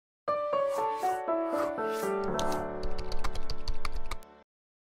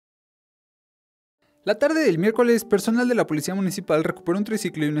La tarde del miércoles, personal de la Policía Municipal recuperó un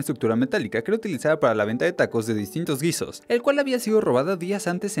triciclo y una estructura metálica que era utilizada para la venta de tacos de distintos guisos, el cual había sido robado días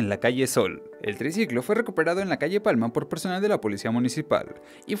antes en la calle Sol. El triciclo fue recuperado en la calle Palma por personal de la Policía Municipal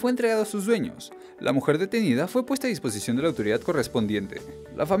y fue entregado a sus dueños. La mujer detenida fue puesta a disposición de la autoridad correspondiente.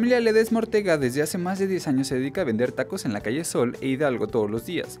 La familia Ledesma Ortega desde hace más de 10 años se dedica a vender tacos en la calle Sol e Hidalgo todos los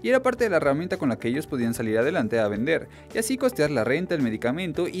días, y era parte de la herramienta con la que ellos podían salir adelante a vender, y así costear la renta, el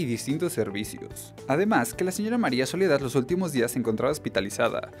medicamento y distintos servicios. Además, que la señora María Soledad los últimos días se encontraba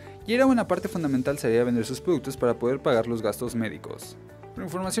hospitalizada, y era una parte fundamental salir a vender sus productos para poder pagar los gastos médicos. Con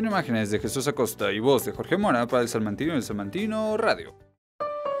información e imágenes de Jesús Acosta y voz de Jorge Mora para el Salmantino y el Salmantino Radio.